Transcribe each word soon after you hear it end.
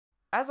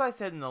As I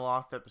said in the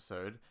last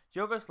episode,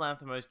 Yorgos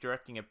Lanthimos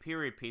directing a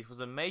period piece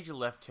was a major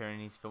left turn in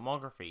his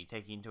filmography,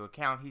 taking into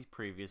account his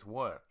previous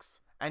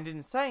works. And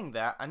in saying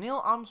that, a Neil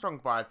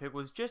Armstrong biopic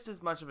was just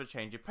as much of a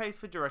change of pace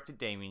for director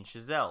Damien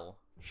Chazelle.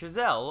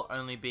 Chazelle,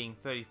 only being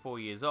 34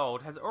 years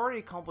old, has already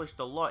accomplished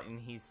a lot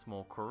in his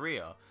small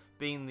career,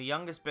 being the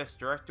youngest Best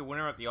Director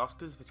winner at the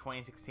Oscars for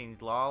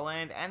 2016's La La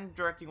Land and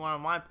directing one of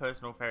my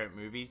personal favourite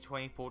movies,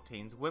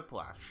 2014's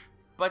Whiplash.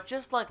 But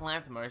just like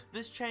Lanthimos,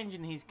 this change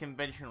in his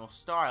conventional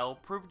style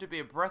proved to be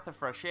a breath of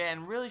fresh air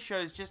and really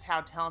shows just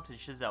how talented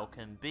Chazelle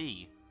can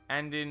be.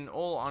 And in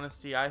all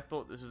honesty, I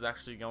thought this was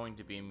actually going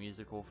to be a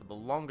musical for the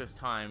longest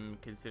time,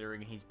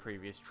 considering his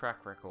previous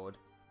track record.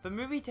 The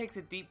movie takes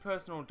a deep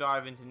personal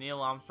dive into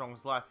Neil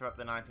Armstrong's life throughout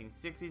the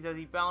 1960s as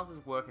he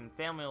balances work and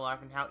family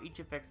life and how each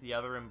affects the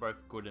other in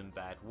both good and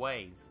bad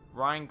ways.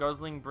 Ryan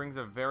Gosling brings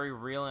a very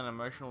real and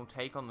emotional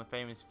take on the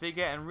famous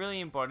figure and really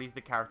embodies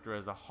the character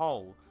as a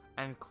whole.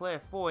 And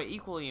Claire Foy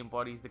equally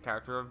embodies the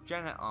character of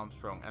Janet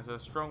Armstrong, as her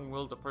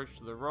strong-willed approach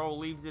to the role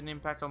leaves an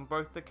impact on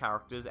both the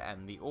characters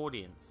and the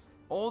audience.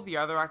 All the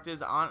other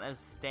actors aren't as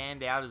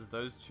stand out as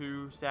those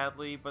two,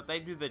 sadly, but they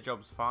do their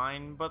jobs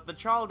fine, but the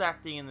child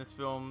acting in this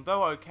film,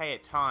 though okay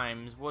at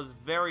times, was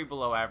very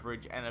below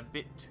average and a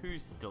bit too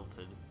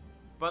stilted.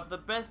 But the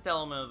best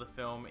element of the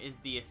film is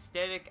the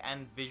aesthetic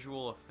and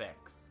visual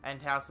effects,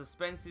 and how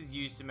suspense is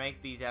used to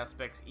make these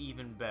aspects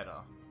even better.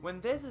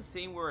 When there's a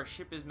scene where a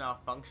ship is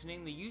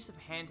malfunctioning, the use of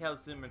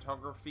handheld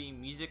cinematography,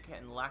 music,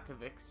 and lack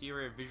of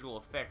exterior visual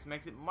effects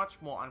makes it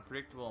much more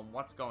unpredictable on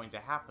what's going to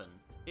happen.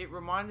 It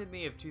reminded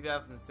me of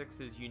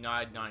 2006's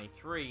United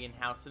 93 and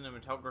how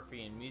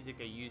cinematography and music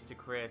are used to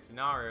create a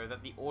scenario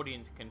that the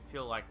audience can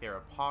feel like they're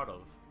a part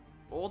of.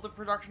 All the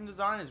production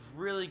design is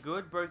really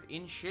good, both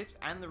in ships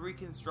and the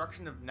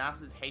reconstruction of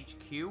NASA's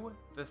HQ.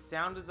 The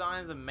sound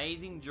design is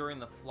amazing during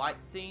the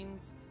flight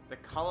scenes. The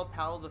color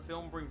palette of the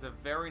film brings a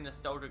very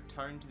nostalgic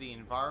tone to the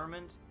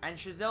environment. And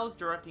Chazelle's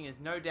directing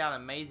is no doubt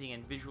amazing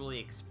and visually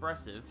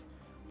expressive.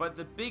 But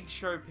the big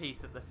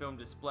showpiece that the film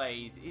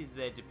displays is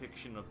their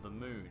depiction of the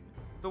moon.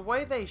 The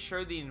way they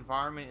show the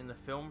environment in the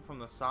film, from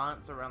the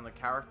silence around the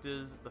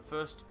characters, the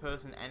first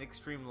person and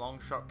extreme long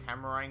shot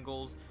camera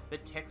angles, the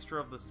texture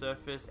of the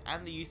surface,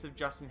 and the use of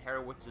Justin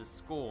Hurwitz's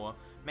score,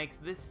 makes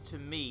this to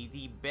me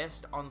the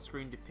best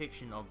on-screen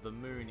depiction of the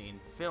moon in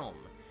film,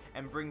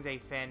 and brings a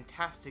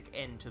fantastic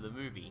end to the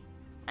movie.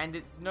 And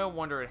it's no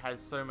wonder it has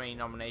so many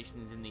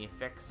nominations in the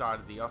effects side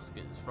of the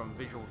Oscars, from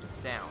visual to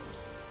sound.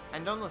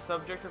 And on the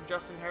subject of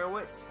Justin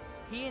Hurwitz,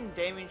 he and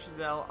Damien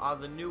Chazelle are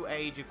the new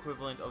age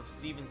equivalent of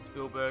Steven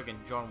Spielberg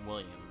and John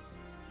Williams.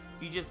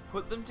 You just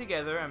put them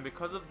together, and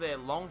because of their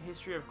long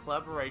history of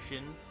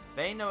collaboration,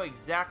 they know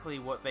exactly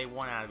what they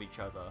want out of each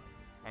other.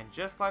 And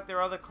just like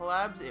their other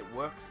collabs, it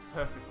works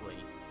perfectly.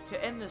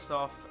 To end this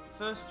off,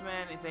 First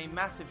Man is a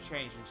massive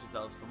change in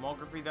Chazelle's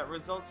filmography that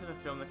results in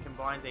a film that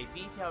combines a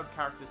detailed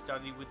character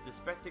study with the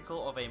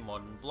spectacle of a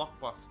modern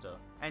blockbuster.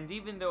 And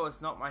even though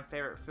it's not my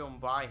favourite film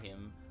by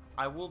him,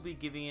 I will be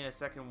giving it a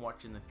second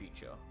watch in the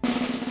future.